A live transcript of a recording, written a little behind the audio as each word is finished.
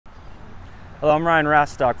Hello, I'm Ryan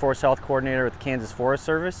Rastok, Forest Health Coordinator with the Kansas Forest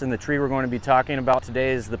Service, and the tree we're going to be talking about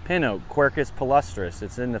today is the pin oak, Quercus palustris.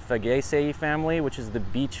 It's in the Fagaceae family, which is the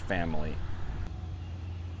beech family.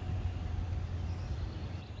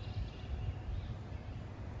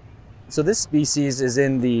 So this species is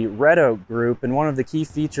in the red oak group, and one of the key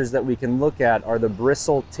features that we can look at are the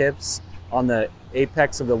bristle tips on the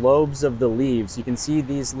apex of the lobes of the leaves. You can see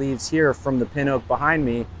these leaves here from the pin oak behind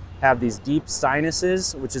me have these deep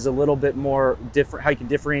sinuses, which is a little bit more different, how you can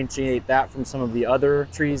differentiate that from some of the other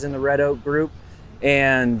trees in the red oak group.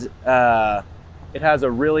 And it has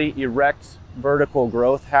a really erect vertical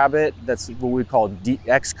growth habit. That's what we call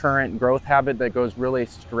excurrent growth habit, that goes really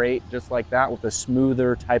straight just like that with a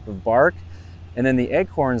smoother type of bark. And then the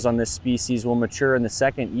acorns on this species will mature in the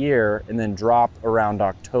second year and then drop around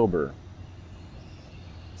October.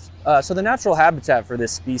 So the natural habitat for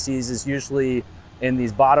this species is usually in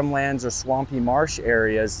these bottomlands or swampy marsh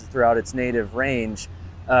areas throughout its native range,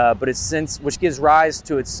 which gives rise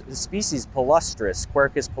to its species palustris.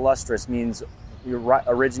 Quercus palustris means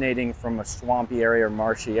originating from a swampy area or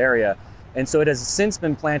marshy area. And so it has since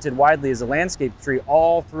been planted widely as a landscape tree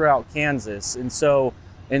all throughout Kansas. And so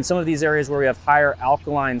in some of these areas where we have higher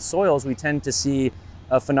alkaline soils, we tend to see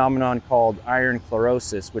a phenomenon called iron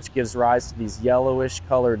chlorosis, which gives rise to these yellowish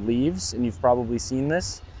colored leaves, and you've probably seen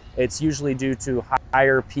this. It's usually due to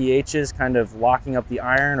higher pHs kind of locking up the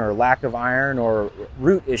iron, or lack of iron, or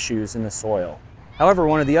root issues in the soil. However,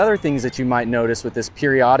 one of the other things that you might notice with this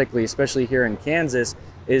periodically, especially here in Kansas,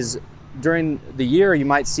 is during the year you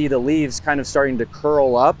might see the leaves kind of starting to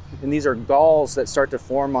curl up, and these are galls that start to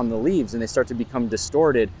form on the leaves and they start to become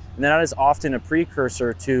distorted. And that is often a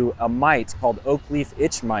precursor to a mite called oak leaf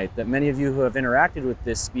itch mite that many of you who have interacted with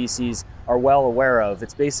this species are well aware of.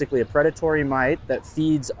 It's basically a predatory mite that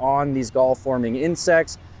feeds on these gall-forming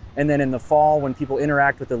insects, and then in the fall when people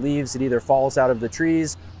interact with the leaves, it either falls out of the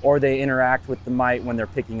trees or they interact with the mite when they're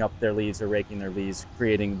picking up their leaves or raking their leaves,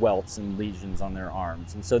 creating welts and lesions on their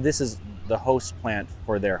arms. And so this is the host plant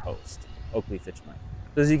for their host, oak leaf itch mite.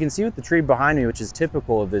 So as you can see with the tree behind me, which is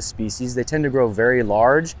typical of this species, they tend to grow very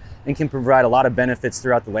large and can provide a lot of benefits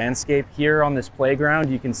throughout the landscape. Here on this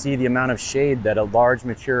playground, you can see the amount of shade that a large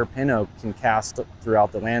mature pin oak can cast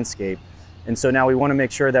throughout the landscape. And so now we want to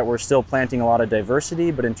make sure that we're still planting a lot of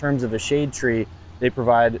diversity, but in terms of a shade tree, they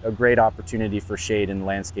provide a great opportunity for shade in the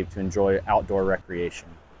landscape to enjoy outdoor recreation.